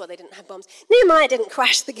gates. Well, they didn't have bombs. Nehemiah didn't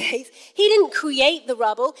crash the gates. He didn't create the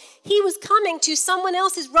rubble. He was coming to someone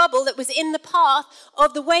else's rubble that was in the path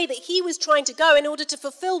of the way that he was trying to go in order to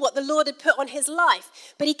fulfill what the Lord had put on his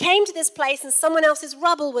life. But he came to this place and someone else's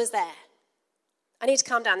rubble was there. I need to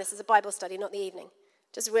calm down. This is a Bible study, not the evening.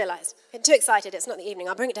 Just realized. I'm too excited. It's not the evening.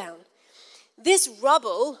 I'll bring it down. This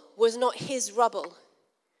rubble was not his rubble.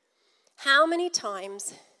 How many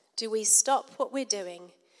times do we stop what we're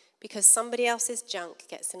doing because somebody else's junk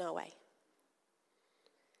gets in our way?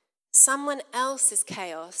 Someone else's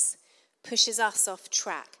chaos pushes us off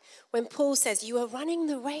track. When Paul says, you are running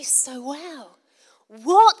the race so well,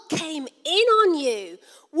 what came in on you?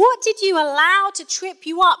 What did you allow to trip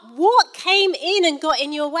you up? What came in and got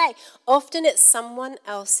in your way? Often it's someone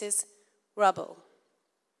else's rubble.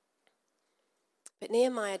 But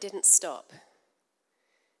Nehemiah didn't stop.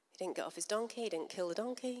 He didn't get off his donkey. He didn't kill the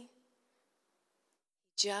donkey. He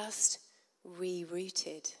just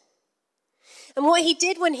rerouted. And what he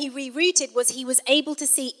did when he rerouted was he was able to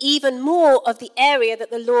see even more of the area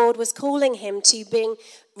that the Lord was calling him to bring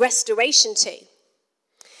restoration to.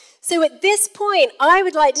 So at this point, I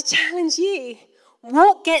would like to challenge you.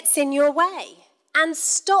 What gets in your way and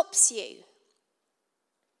stops you?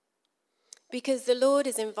 Because the Lord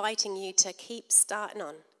is inviting you to keep starting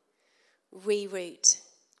on. Reroute.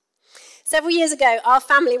 Several years ago, our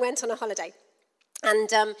family went on a holiday.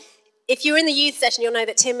 And if you're in the youth session, you'll know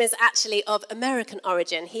that Tim is actually of American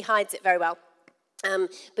origin. He hides it very well.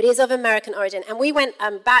 But he's of American origin. And we went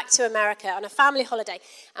back to America on a family holiday.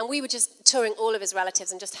 And we were just touring all of his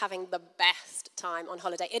relatives and just having the best time on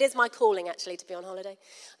holiday. It is my calling, actually, to be on holiday.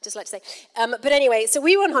 I'd just like to say. But anyway, so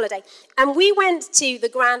we were on holiday. And we went to the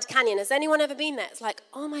Grand Canyon. Has anyone ever been there? It's like,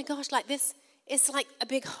 oh my gosh, like this, it's like a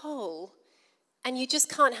big hole. And you just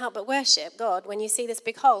can't help but worship God when you see this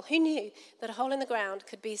big hole. Who knew that a hole in the ground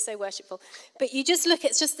could be so worshipful? But you just look,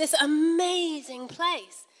 it's just this amazing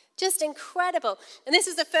place. Just incredible. And this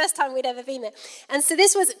was the first time we'd ever been there. And so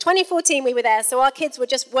this was 2014 we were there. So our kids would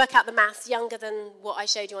just work out the maths, younger than what I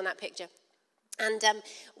showed you on that picture. And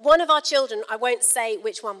one of our children, I won't say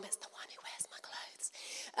which one, but it's the one who wears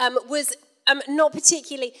my clothes, was not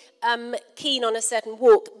particularly keen on a certain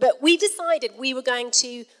walk. But we decided we were going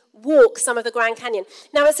to walk some of the Grand Canyon.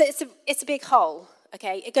 Now, it's a big hole,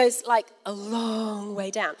 okay? It goes like a long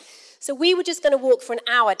way down. So we were just going to walk for an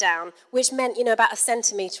hour down, which meant, about a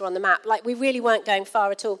centimetre on the map. Like, we really weren't going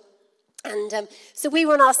far at all. And so we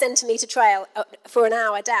were on our centimetre trail for an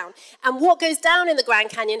hour down. And what goes down in the Grand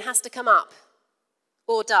Canyon has to come up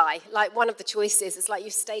or die. Like, one of the choices. It's like you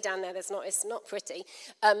stay down there. It's not pretty.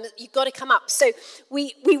 You've got to come up. So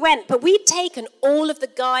we went, but we'd taken all of the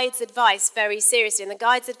guide's advice very seriously. And the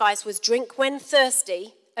guide's advice was drink when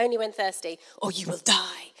thirsty, only when thirsty, or you will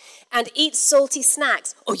die. And eat salty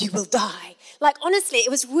snacks, or you will die. Like, honestly, it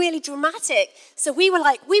was really dramatic. So we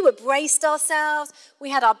were braced ourselves. We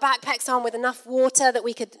had our backpacks on with enough water that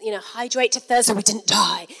we could, hydrate to thirst so we didn't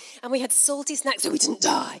die. And we had salty snacks so we didn't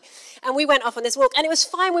die. And we went off on this walk. And it was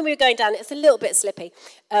fine when we were going down. It's a little bit slippy.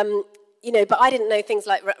 But I didn't know things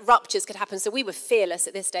like ruptures could happen, so we were fearless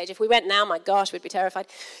at this stage. If we went now, my gosh, we'd be terrified.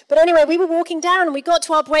 But anyway, we were walking down, and we got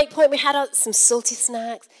to our break point. We had some salty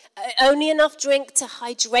snacks, only enough drink to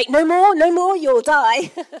hydrate. No more, you'll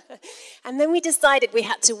die. And then we decided we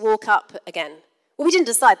had to walk up again. Well, we didn't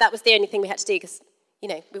decide. That was the only thing we had to do because,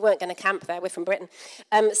 we weren't going to camp there. We're from Britain.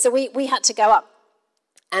 So we had to go up.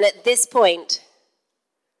 And at this point,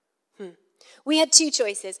 we had two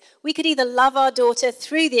choices. We could either love our daughter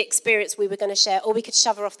through the experience we were going to share, or we could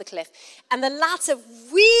shove her off the cliff. And the latter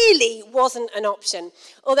really wasn't an option,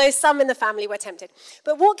 although some in the family were tempted.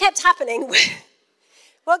 But what kept happening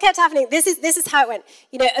What kept happening? This is how it went.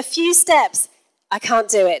 A few steps, I can't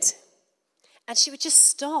do it. And she would just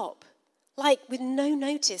stop, like with no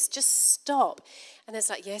notice, just stop. And there's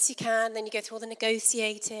like, yes, you can. Then you go through all the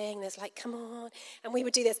negotiating. There's like, come on. And we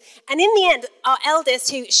would do this. And in the end, our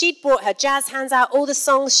eldest, she'd brought her jazz hands out, all the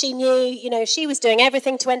songs she knew, she was doing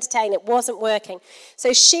everything to entertain. It wasn't working.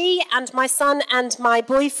 So she and my son and my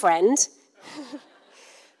boyfriend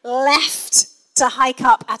left to hike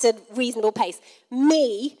up at a reasonable pace.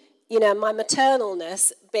 Me, my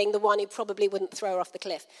maternalness being the one who probably wouldn't throw her off the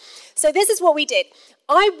cliff. So this is what we did.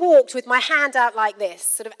 I walked with my hand out like this,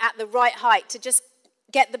 sort of at the right height to just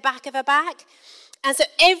get the back of her back. And so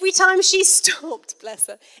every time she stopped, bless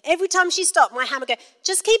her, every time she stopped, my hand would go,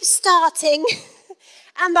 just keep starting.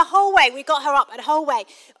 And the whole way, we got her up the whole way.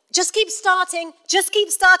 Just keep starting, just keep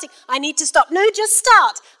starting. I need to stop. No, just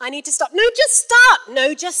start. I need to stop. No, just start.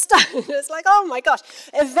 No, just start. It's like, oh my gosh.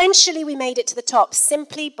 Eventually we made it to the top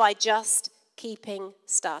simply by just keeping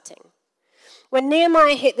starting. When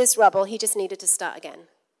Nehemiah hit this rubble, he just needed to start again.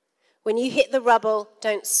 When you hit the rubble,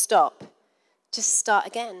 don't stop. Just start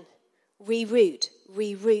again. Reroute,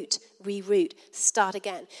 start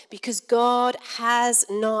again. Because God has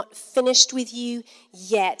not finished with you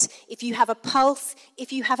yet. If you have a pulse,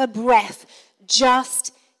 if you have a breath,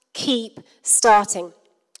 just keep starting.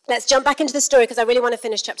 Let's jump back into the story because I really want to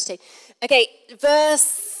finish chapter 2. Okay, verse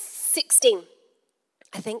 16,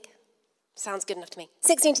 I think. Sounds good enough to me.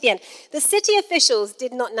 16 to the end. The city officials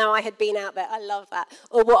did not know I had been out there. I love that.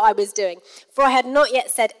 Or what I was doing. For I had not yet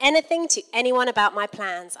said anything to anyone about my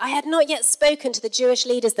plans. I had not yet spoken to the Jewish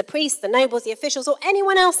leaders, the priests, the nobles, the officials, or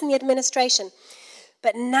anyone else in the administration.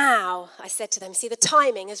 But now, I said to them, see, the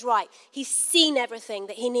timing is right. He's seen everything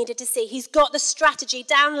that he needed to see. He's got the strategy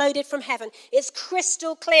downloaded from heaven. It's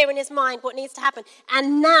crystal clear in his mind what needs to happen.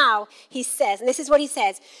 And now he says, and this is what he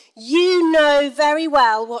says, you know very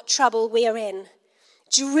well what trouble we are in.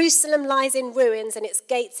 Jerusalem lies in ruins and its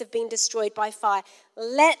gates have been destroyed by fire.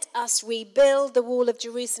 Let us rebuild the wall of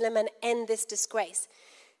Jerusalem and end this disgrace.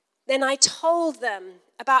 Then I told them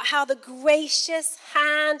about how the gracious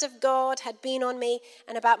hand of God had been on me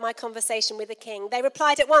and about my conversation with the king. They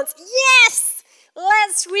replied at once, yes,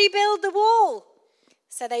 let's rebuild the wall.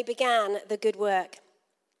 So they began the good work.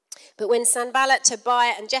 But when Sanballat,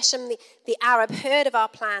 Tobiah, and Geshem the Arab heard of our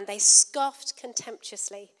plan, they scoffed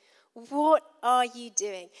contemptuously. What are you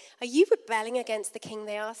doing? Are you rebelling against the king,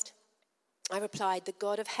 they asked. I replied, the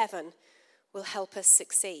God of heaven will help us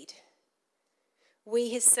succeed. We,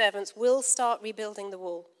 his servants, will start rebuilding the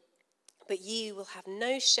wall, but you will have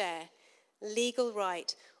no share, legal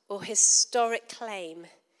right, or historic claim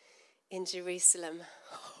in Jerusalem.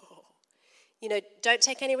 Don't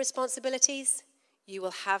take any responsibilities. You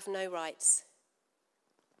will have no rights.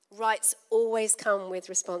 Rights always come with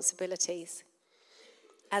responsibilities,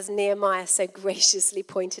 as Nehemiah so graciously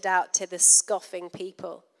pointed out to the scoffing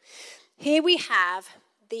people. Here we have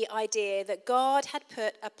the idea that God had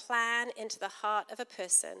put a plan into the heart of a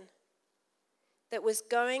person that was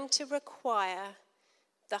going to require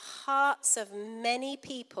the hearts of many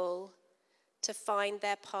people to find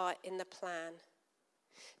their part in the plan.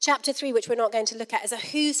 Chapter 3, which we're not going to look at, is a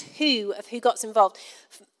who's who of who got involved.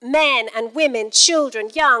 Men and women, children,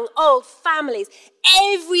 young, old, families.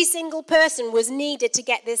 Every single person was needed to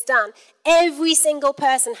get this done. Every single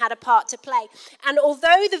person had a part to play. And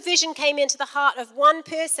although the vision came into the heart of one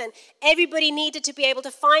person, everybody needed to be able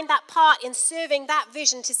to find that part in serving that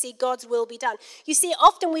vision to see God's will be done. You see,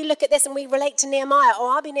 often we look at this and we relate to Nehemiah.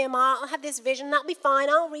 Oh, I'll be Nehemiah. I'll have this vision. That'll be fine.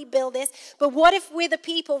 I'll rebuild this. But what if we're the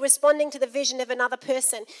people responding to the vision of another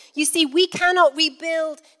person? You see, we cannot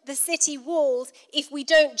rebuild the city walls if we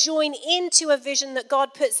don't join into a vision that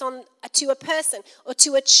God puts on to a person or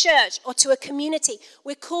to a church or to a community.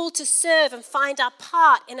 We're called to serve and find our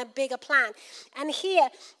part in a bigger plan. And here,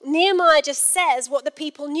 Nehemiah just says what the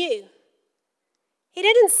people knew. He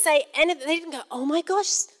didn't say anything. They didn't go, oh my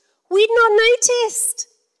gosh, we'd not noticed.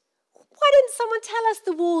 Why didn't someone tell us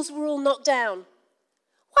the walls were all knocked down?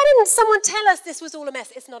 Why didn't someone tell us this was all a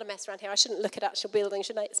mess? It's not a mess around here. I shouldn't look at actual buildings,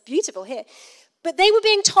 should I? It's beautiful here. But they were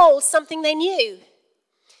being told something they knew.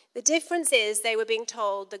 The difference is they were being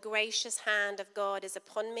told the gracious hand of God is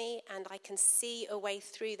upon me and I can see a way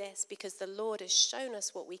through this because the Lord has shown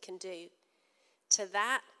us what we can do. To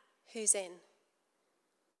that, who's in?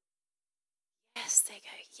 Yes, they go.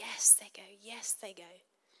 Yes, they go. Yes, they go.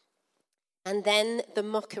 And then the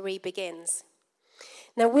mockery begins.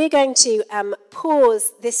 Now we're going to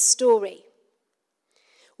pause this story.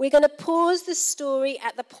 We're going to pause the story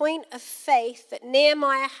at the point of faith that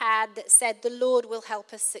Nehemiah had that said, the Lord will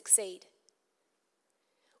help us succeed.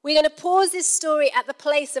 We're going to pause this story at the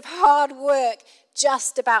place of hard work,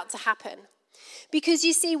 just about to happen. Because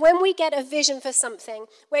you see, when we get a vision for something,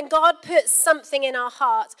 when God puts something in our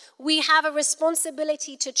heart, we have a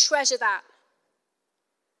responsibility to treasure that,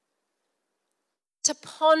 to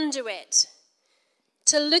ponder it,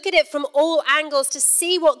 to look at it from all angles, to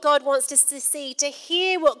see what God wants us to see, to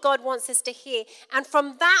hear what God wants us to hear. And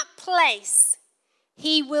from that place,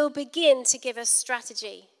 he will begin to give us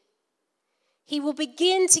strategy. He will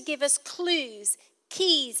begin to give us clues,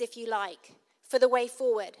 keys, if you like, for the way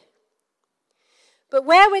forward. But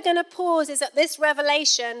where we're going to pause is at this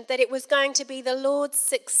revelation that it was going to be the Lord's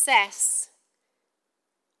success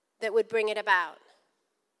that would bring it about.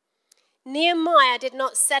 Nehemiah did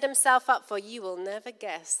not set himself up for, you will never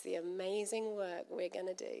guess the amazing work we're going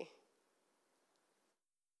to do.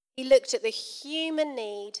 He looked at the human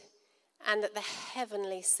need and at the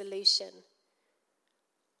heavenly solution.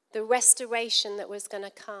 The restoration that was going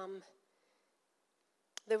to come,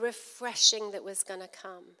 the refreshing that was going to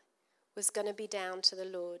come, was going to be down to the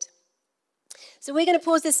Lord. So we're going to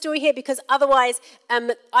pause this story here because otherwise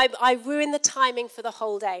I ruin the timing for the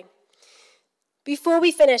whole day. Before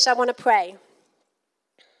we finish, I want to pray.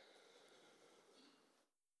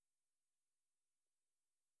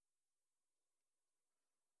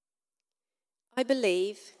 I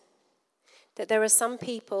believe that there are some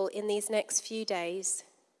people in these next few days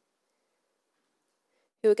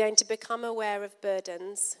who are going to become aware of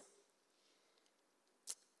burdens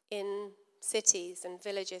in cities and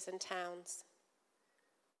villages and towns.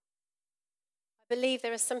 I believe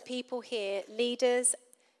there are some people here, leaders,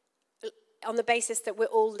 on the basis that we're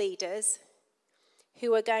all leaders,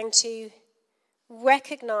 who are going to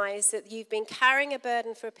recognize that you've been carrying a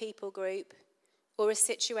burden for a people group or a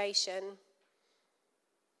situation,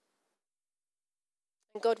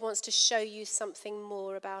 and God wants to show you something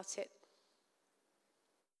more about it.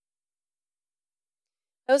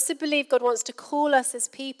 I also believe God wants to call us as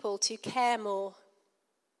people to care more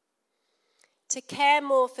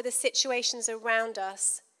for the situations around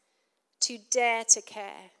us, to dare to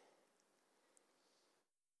care.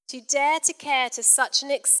 To dare to care to such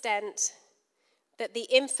an extent that the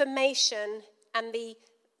information and the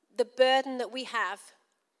burden that we have,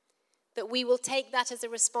 that we will take that as a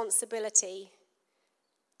responsibility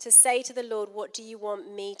to say to the Lord, what do you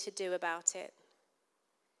want me to do about it?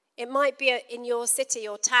 It might be in your city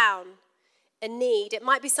or town, a need. It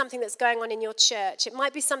might be something that's going on in your church. It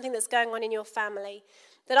might be something that's going on in your family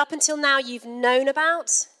that up until now you've known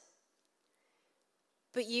about,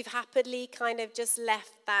 but you've happily kind of just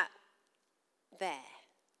left that there.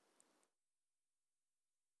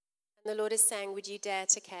 And the Lord is saying, would you dare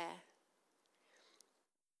to care?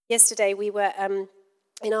 Yesterday we were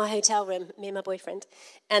in our hotel room, me and my boyfriend,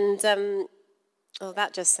 and,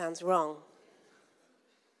 that just sounds wrong.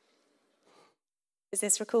 Is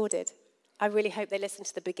this recorded? I really hope they listened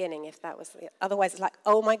to the beginning if that was, otherwise it's like,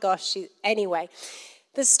 oh my gosh, anyway.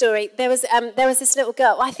 The story, there was this little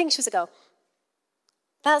girl, I think she was a girl.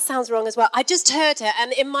 That sounds wrong as well. I just heard her,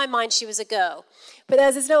 and in my mind, she was a girl. But there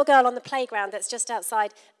was this little girl on the playground that's just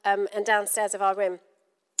outside and downstairs of our room.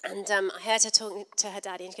 And I heard her talking to her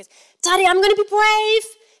daddy, and she goes, Daddy, I'm going to be brave.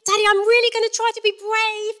 Daddy, I'm really going to try to be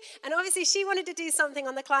brave. And obviously, she wanted to do something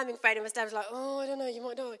on the climbing frame, and my dad was like, oh, I don't know, you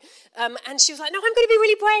might die. And she was like, no, I'm going to be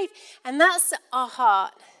really brave. And that's our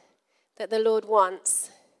heart that the Lord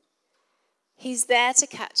wants. He's there to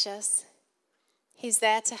catch us. He's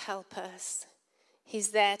there to help us. He's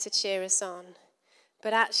there to cheer us on.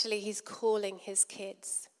 But actually, he's calling his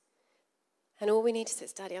kids. And all we need to say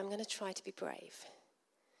is, Daddy, I'm going to try to be brave.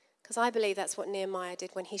 Because I believe that's what Nehemiah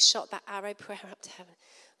did when he shot that arrow prayer up to heaven.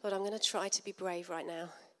 Lord, I'm going to try to be brave right now.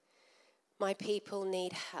 My people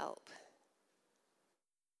need help.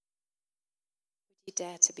 Would you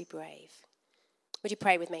dare to be brave? Would you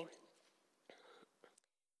pray with me?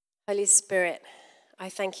 Holy Spirit, I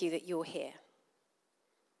thank you that you're here.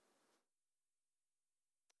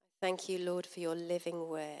 Thank you, Lord, for your living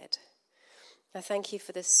word. I thank you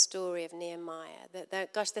for the story of Nehemiah.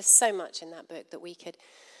 Gosh, there's so much in that book that we could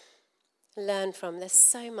learn from. There's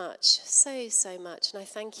so much, so much. And I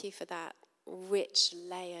thank you for that rich,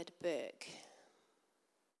 layered book.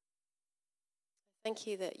 Thank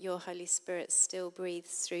you that your Holy Spirit still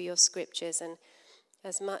breathes through your scriptures. And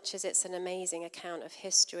as much as it's an amazing account of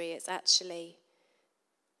history, it's actually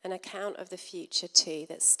an account of the future too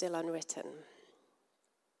that's still unwritten.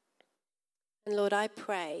 And Lord, I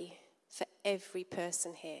pray for every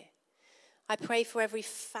person here. I pray for every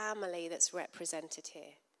family that's represented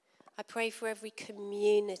here. I pray for every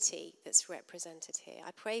community that's represented here.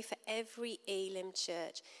 I pray for every Elim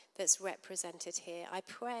church that's represented here. I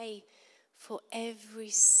pray for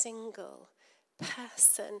every single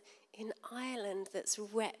person in Ireland that's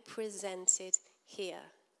represented here.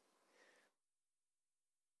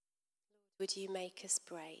 Would you make us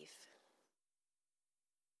brave?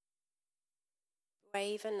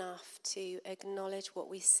 Brave enough to acknowledge what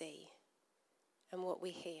we see and what we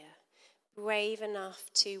hear. Brave enough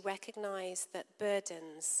to recognize that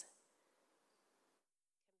burdens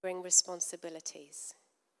bring responsibilities.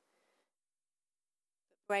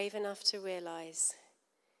 Brave enough to realize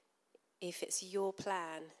if it's your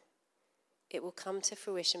plan, it will come to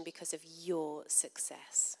fruition because of your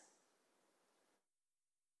success.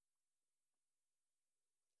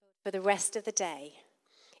 For the rest of the day,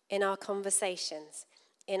 in our conversations,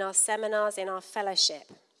 in our seminars, in our fellowship,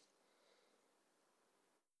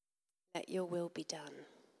 let your will be done.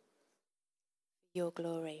 Your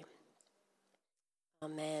glory.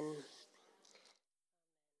 Amen.